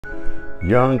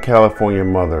Young California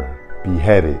mother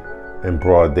beheaded in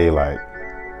broad daylight.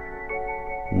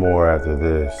 More after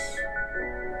this.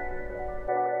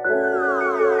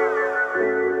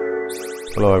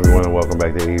 Hello everyone and welcome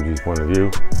back to AG's Point of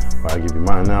View, where I give you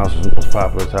my analysis of the most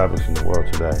popular topics in the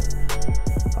world today.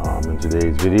 In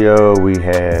today's video, we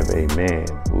have a man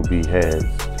who beheads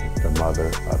the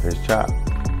mother of his child.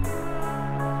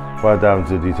 Before I dive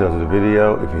into the details of the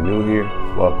video, if you're new here,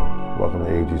 welcome. Welcome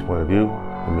to AG's Point of View.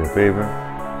 Do me a favor,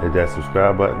 hit that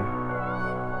subscribe button,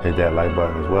 hit that like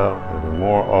button as well. There'll be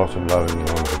more awesome, loving, and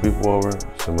wonderful people over,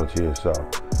 similar to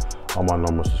yourself. All my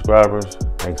normal subscribers,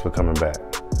 thanks for coming back.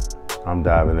 I'm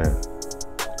diving in.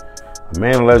 A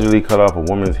man allegedly cut off a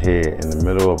woman's head in the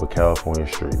middle of a California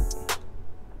street.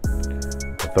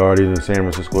 Authorities in the San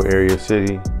Francisco area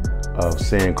city of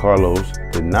San Carlos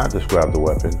did not describe the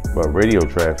weapon, but radio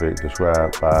traffic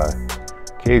described by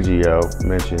KGO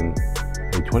mentioned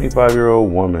a 25-year-old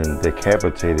woman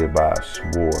decapitated by a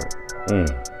sword.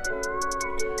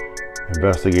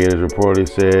 Investigators reportedly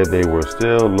said they were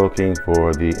still looking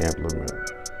for the implement,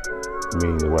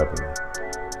 meaning the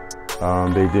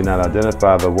weapon. They did not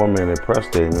identify the woman in a press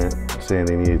statement, saying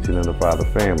they needed to notify the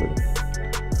family.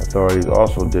 Authorities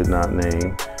also did not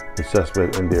name the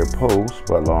suspect in their post,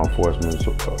 but law enforcement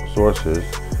sources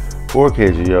for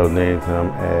KGO named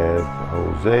him as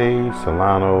Jose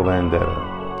Solano Landeta.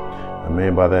 A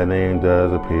man by that name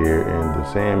does appear in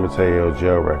the San Mateo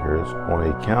jail records on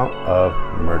a count of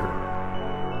murder.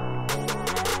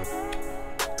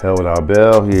 Held without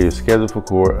bail, he is scheduled for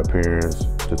court appearance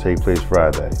to take place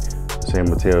Friday. The San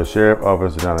Mateo Sheriff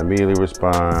Office did not immediately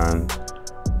respond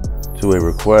to a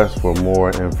request for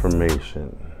more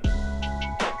information.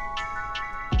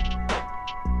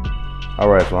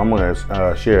 Alright, so I'm going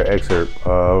to share an excerpt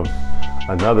of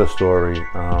another story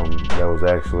that was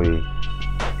actually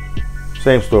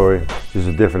same story, just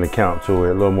a different account to it,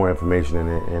 a little more information in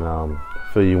it, and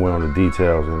fill you in on the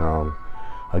details, and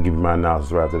I'll give you my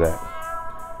analysis right after that.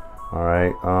 All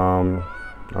right, I'm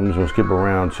just gonna skip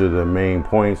around to the main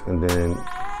points, and then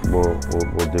we'll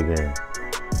dig in.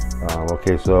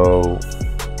 Okay, so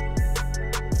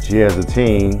she has a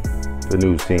team, the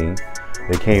news team.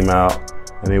 They came out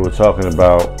and they were talking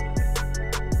about,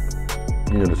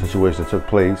 the situation that took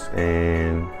place,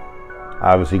 and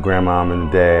obviously grandma and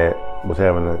the dad was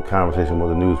having a conversation with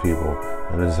the news people,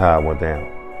 and this is how it went down.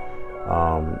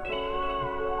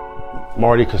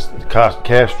 Marty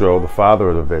Castro, the father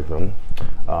of the victim,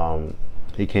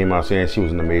 he came out saying she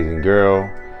was an amazing girl.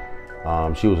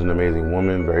 She was an amazing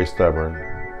woman, very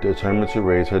stubborn, determined to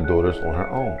raise her daughters on her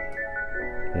own.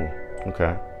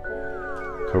 Okay.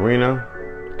 Karina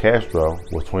Castro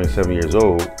was 27 years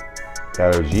old,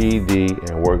 got her GED,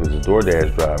 and worked as a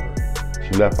DoorDash driver.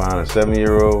 She left behind a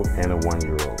 7-year-old and a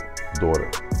 1-year-old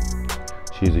daughter.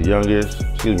 She's the youngest,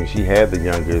 she had the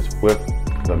youngest with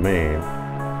the man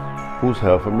who's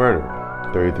held for murder,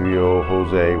 33-year-old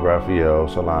Jose Rafael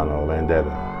Solano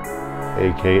Landeta,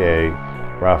 aka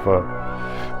Rafa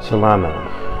Solano.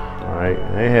 All right,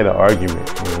 and they had an argument,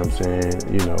 you know what I'm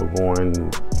saying?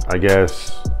 Going, I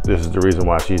guess this is the reason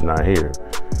why she's not here.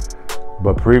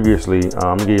 But previously,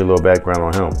 I'm gonna give you a little background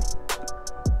on him.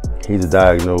 He's a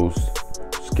diagnosed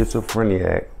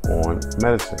schizophrenic on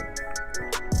medicine,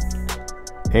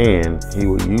 and he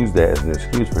would use that as an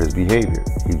excuse for his behavior.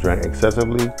 He drank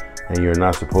excessively, and you're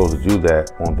not supposed to do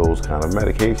that on those kind of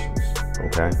medications,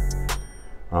 okay?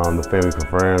 The family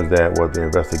confirms that what the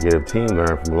investigative team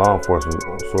learned from law enforcement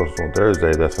sources on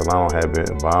Thursday, that Solano had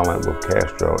been violent with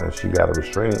Castro, and she got a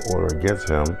restraining order against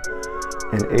him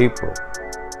in April,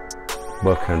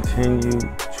 but continued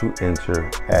to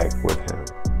interact with him.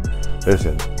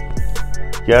 Listen,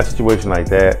 you got a situation like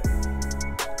that,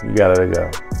 you gotta let it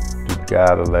go. You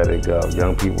gotta let it go.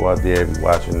 Young people out there be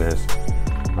watching this,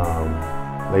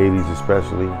 ladies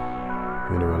especially,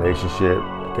 you're in a relationship,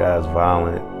 the guy's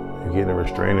violent, you're getting a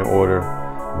restraining order,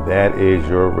 that is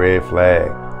your red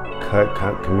flag.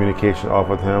 Cut communication off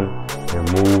with him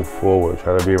and move forward.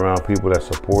 Try to be around people that's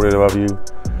supportive of you,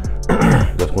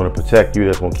 that's going to protect you,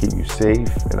 that's going to keep you safe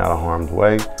and out of harm's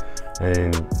way,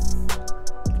 and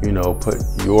put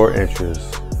your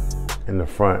interests in the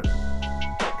front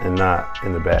and not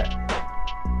in the back.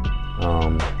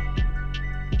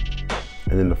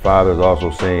 And then the father is also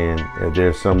saying, if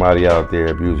there's somebody out there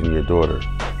abusing your daughter,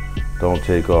 don't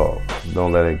take off,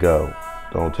 don't let it go,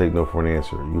 don't take no for an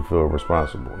answer. You feel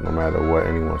responsible no matter what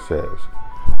anyone says.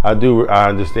 I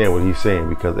understand what he's saying,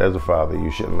 because as a father,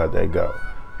 you shouldn't let that go.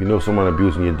 If you know someone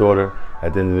abusing your daughter,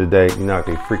 at the end of the day, you knock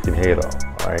their freaking head off,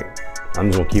 all right? I'm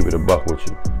just gonna keep it a buck with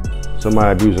you.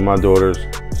 Somebody abusing my daughters,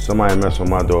 somebody messing with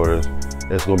my daughters,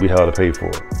 it's gonna be hell to pay for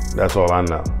it. That's all I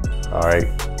know. all right?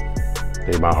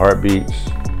 They my heartbeats,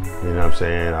 you know what I'm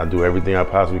saying? I do everything I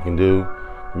possibly can do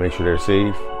to make sure they're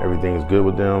safe. Everything is good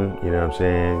with them, you know what I'm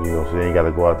saying? You know, so they ain't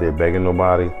gotta go out there begging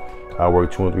nobody. I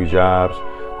work 2 and 3 jobs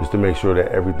just to make sure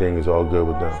that everything is all good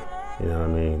with them. You know what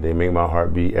I mean? They make my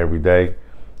heart beat every day.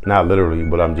 Not literally,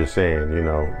 but I'm just saying, you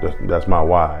know, that's my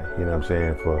why, you know what I'm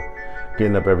saying, for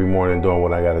getting up every morning and doing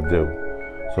what I gotta do.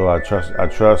 So I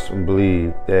trust and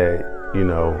believe that, you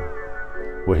know,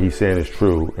 what he's saying is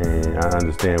true, and I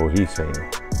understand what he's saying.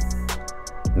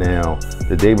 Now,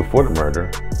 the day before the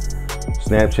murder,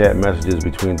 Snapchat messages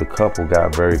between the couple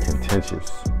got very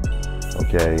contentious,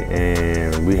 okay?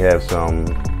 And we have some,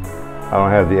 I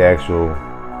don't have the actual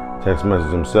text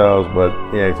messages themselves, but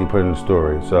he actually put in the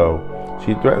story. So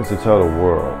she threatens to tell the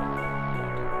world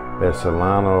that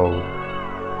Solano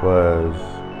was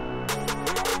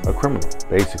a criminal,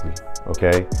 basically,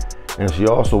 okay? And she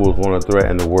also was going to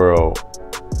threaten to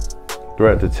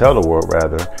tell the world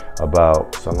rather,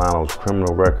 about Solano's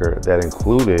criminal record that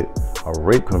included a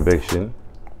rape conviction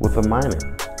with a minor,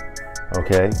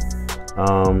 okay?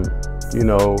 You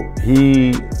know,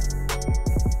 he,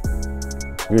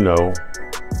 you know,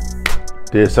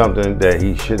 did something that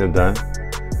he shouldn't have done.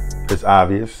 It's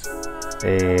obvious,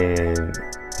 and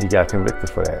he got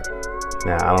convicted for that.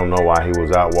 Now, I don't know why he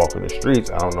was out walking the streets.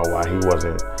 I don't know why he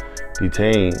wasn't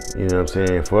detained, you know what I'm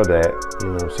saying, for that. You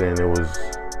know what I'm saying?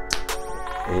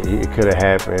 It could have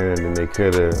happened, and they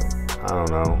could have, I don't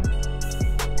know,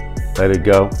 let it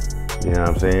go, you know what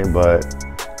I'm saying? But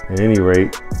at any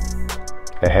rate,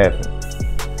 it happened,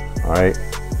 all right?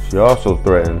 She also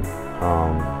threatened,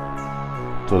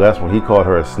 so that's when he called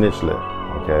her a snitch lip,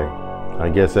 okay? I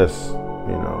guess that's,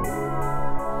 you know,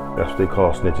 that's what they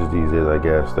call snitches these days, I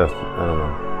guess. I don't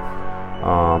know.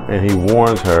 And he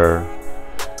warns her,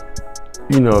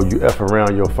 you know, you F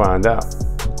around, you'll find out.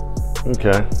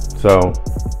 Okay, so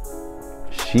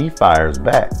she fires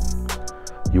back.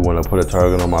 You want to put a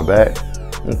target on my back?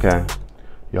 Okay.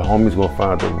 Your homie's gonna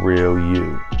find the real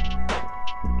you.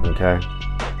 Okay?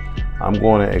 I'm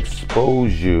going to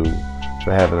expose you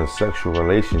for having a sexual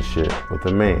relationship with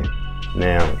a man.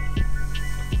 Now,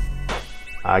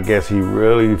 I guess he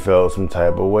really felt some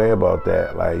type of way about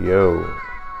that. Like, yo,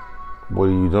 what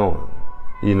are you doing?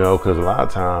 You know, because a lot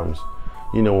of times,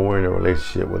 you know, when we're in a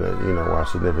relationship with our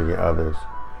significant others,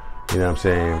 you know what I'm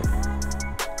saying,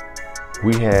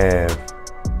 we have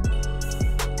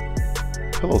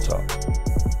pillow talk.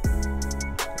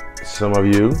 Some of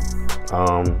you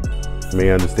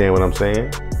may understand what I'm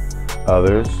saying.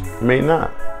 Others may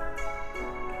not.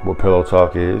 What pillow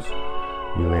talk is,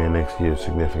 you laying next to your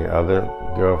significant other,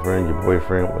 girlfriend, your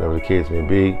boyfriend, whatever the case may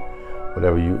be,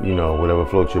 whatever whatever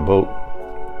floats your boat,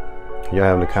 you're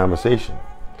having a conversation.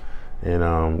 And,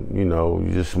 you know,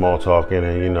 you're just small talking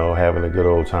and, you know, having a good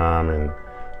old time and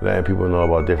letting people know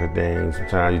about different things.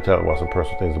 Sometimes you talk about some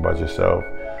personal things about yourself,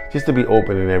 just to be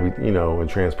open and and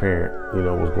transparent, you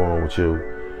know, what's going on with you.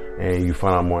 And you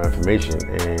find out more information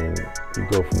and you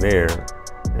go from there.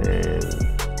 And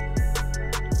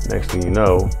next thing you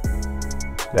know,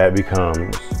 that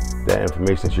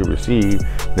information that you receive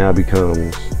now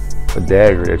becomes a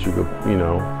dagger that you could, you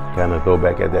know, kind of throw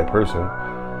back at that person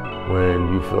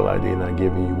when you feel like they're not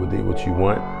giving you what you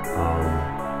want,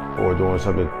 or doing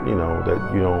something, you know,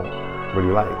 that you don't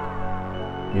really like.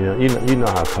 You know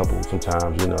how couples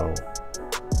sometimes, you know,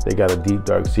 they got a deep,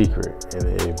 dark secret, and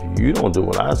if you don't do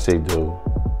what I say do,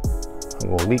 I'm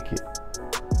gonna leak it.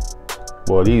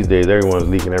 Well, these days everyone's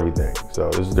leaking everything,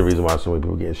 so this is the reason why so many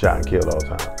people getting shot and killed all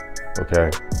the time. Okay,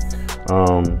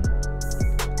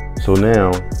 so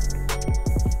now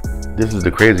this is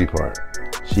the crazy part.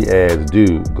 She adds,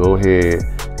 dude, go ahead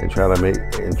and try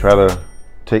to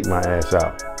take my ass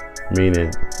out.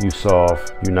 Meaning, you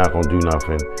soft, you're not gonna do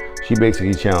nothing. She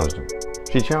basically challenged him.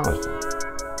 She challenged him.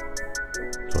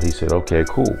 So he said, okay,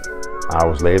 cool.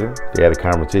 Hours later, they had a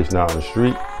conversation out on the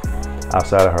street,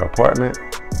 outside of her apartment.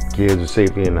 Kids are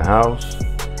safely in the house.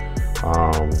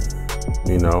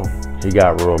 You know, he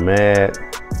got real mad.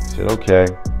 He said, okay,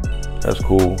 that's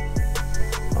cool.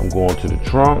 I'm going to the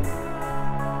trunk,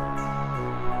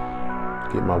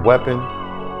 get my weapon,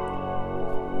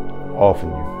 offing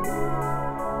you.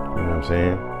 You know what I'm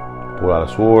saying? Pull out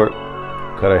a sword,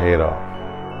 cut her head off.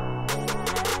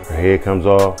 Her head comes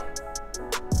off,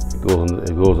 it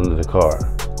goes into the car.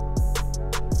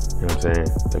 You know what I'm saying?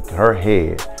 Her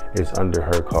head is under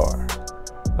her car.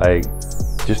 Like,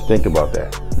 just think about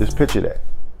that. Just picture that.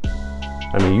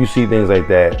 I mean, you see things like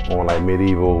that on like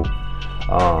medieval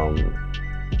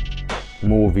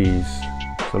movies,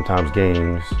 sometimes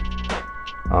games.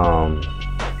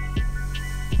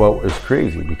 But it's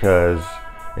crazy because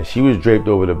and she was draped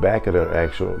over the back of the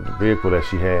actual vehicle that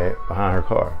she had behind her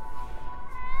car.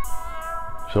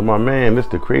 So my man, this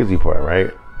is the crazy part, right?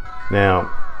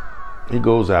 Now, he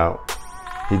goes out,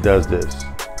 he does this,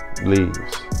 leaves,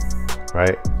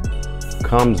 right?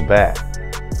 Comes back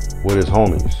with his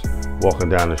homies walking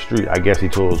down the street. I guess he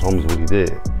told his homies what he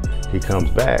did. He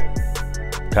comes back,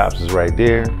 cops is right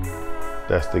there.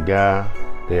 That's the guy,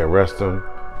 they arrest him,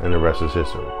 and the rest is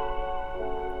history.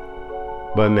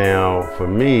 But now, for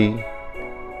me,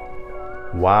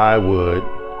 why would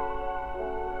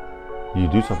you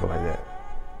do something like that?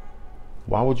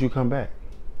 Why would you come back?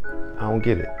 I don't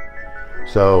get it.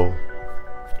 So,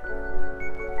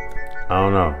 I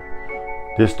don't know.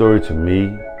 This story to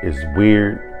me is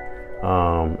weird.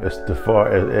 As far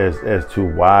as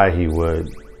to why he would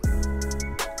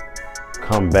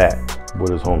come back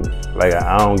with his homies. Like,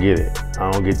 I don't get it.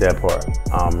 I don't get that part.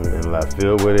 I'm in left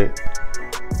field with it.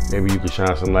 Maybe you can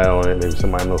shine some light on it. Maybe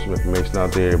somebody knows some information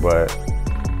out there, but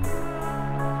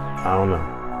I don't know.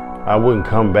 I wouldn't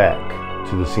come back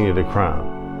to the scene of the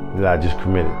crime that I just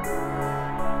committed.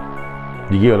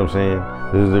 You get what I'm saying?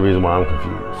 This is the reason why I'm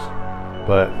confused.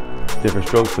 But different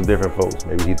strokes for different folks.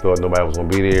 Maybe he thought nobody was gonna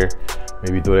be there.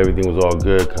 Maybe he thought everything was all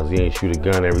good because he didn't shoot a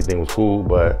gun, everything was cool,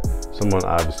 but someone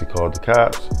obviously called the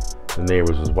cops. The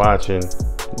neighbors was watching.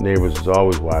 The neighbors was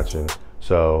always watching.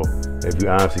 So if you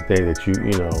honestly think that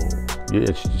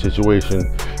your situation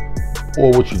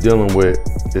or what you're dealing with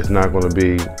is not gonna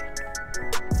be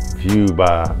viewed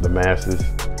by the masses,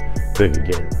 think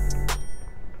again.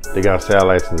 They got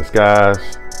satellites in the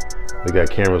skies. They got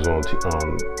cameras on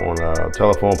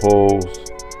telephone poles.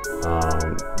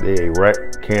 They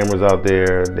erect cameras out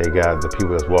there. They got the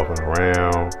people that's walking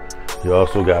around. You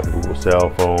also got people with cell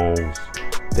phones,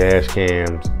 dash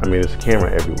cams. I mean, there's a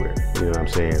camera everywhere. You know what I'm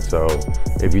saying? So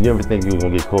if you never think you was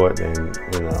gonna get caught, then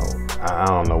I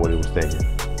don't know what he was thinking.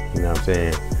 You know what I'm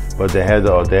saying? But they had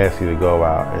the audacity to go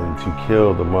out and to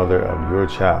kill the mother of your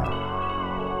child.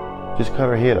 Just cut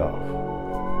her head off.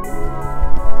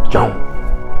 Jump.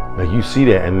 Like, you see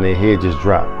that and their head just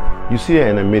drop. You see that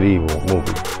in a medieval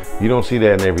movie. You don't see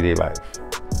that in everyday life.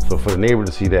 So for the neighbor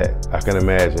to see that, I can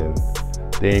imagine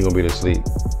they ain't gonna be to sleep.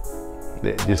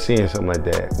 Just seeing something like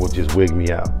that will just wig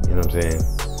me out. You know what I'm saying?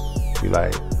 Be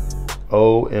like,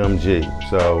 OMG.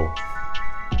 So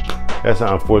that's an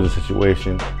unfortunate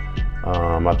situation.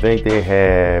 I think they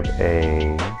have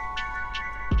a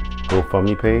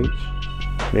GoFundMe page.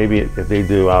 Maybe if they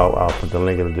do, I'll put the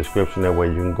link in the description. That way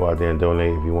you can go out there and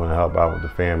donate if you want to help out with the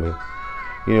family.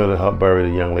 To help bury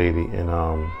the young lady and,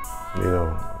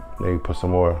 maybe put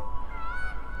some more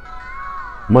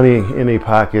money in their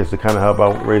pockets to kind of help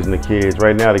out raising the kids.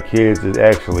 Right now, the kids is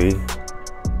actually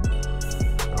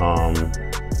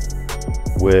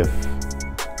with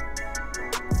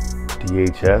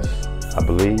DHS, I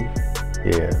believe.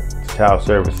 Yeah, child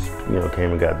service,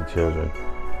 came and got the children,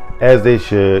 as they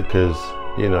should, because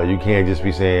you can't just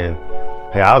be saying,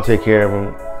 hey, I'll take care of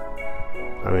them.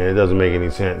 I mean, it doesn't make any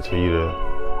sense for you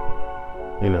to,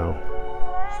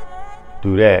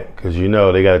 do that, because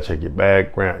they got to check your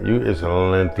background. It's a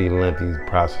lengthy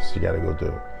process you got to go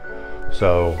through.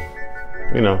 So,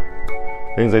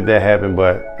 things like that happen,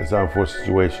 but it's an unfortunate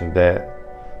situation that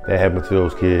happened to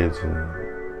those kids, and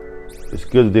it's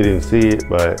good that they didn't see it,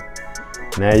 but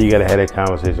now you got to have that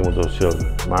conversation with those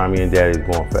children. Mommy and daddy's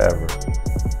going forever.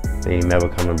 They ain't never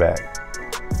coming back.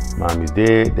 Mommy's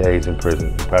dead, daddy's in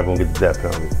prison. He's probably gonna get the death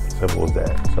penalty. Simple as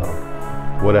that. So,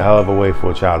 what a hell of a way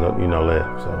for a child to,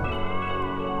 live. So,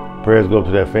 prayers go up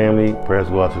to that family. Prayers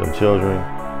go out to them children.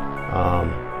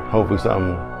 Hopefully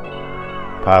something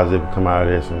positive can come out of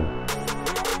this, and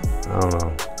I don't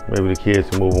know, maybe the kids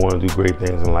can move on and do great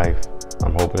things in life.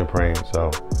 I'm hoping and praying. So,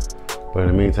 but in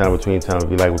the meantime, if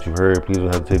you like what you heard, please don't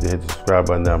hesitate to hit the subscribe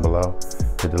button down below.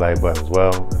 Hit the like button as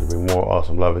well. There'll be more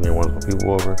awesome, loving, and wonderful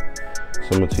people over.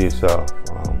 Similar to yourself.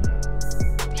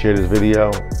 Share this video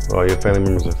with all your family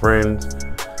members and friends.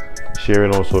 Share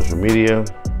it on social media.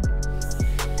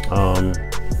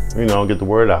 Get the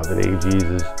word out that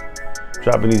AGs is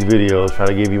dropping these videos. Try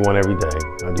to give you one every day.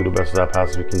 I do the best that I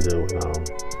possibly can do.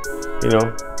 And,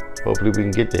 hopefully we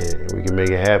can get there and we can make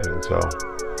it happen. So,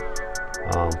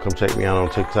 come check me out on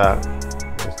TikTok,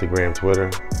 Instagram, Twitter,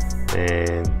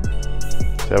 and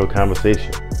let's have a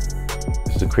conversation.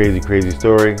 It's a crazy, crazy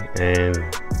story, and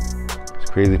there's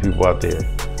crazy people out there.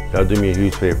 Y'all do me a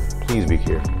huge favor. Please be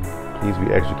careful. Please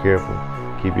be extra careful.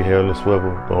 Keep your head on the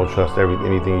swivel. Don't trust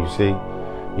anything you see.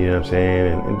 You know what I'm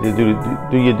saying? And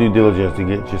do your due diligence to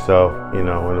get yourself, in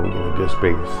a good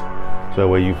space. So that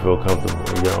way you feel comfortable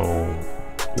in your own,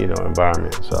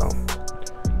 environment. So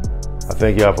I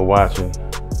thank y'all for watching.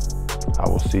 I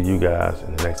will see you guys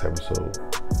in the next episode.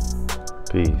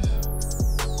 Peace.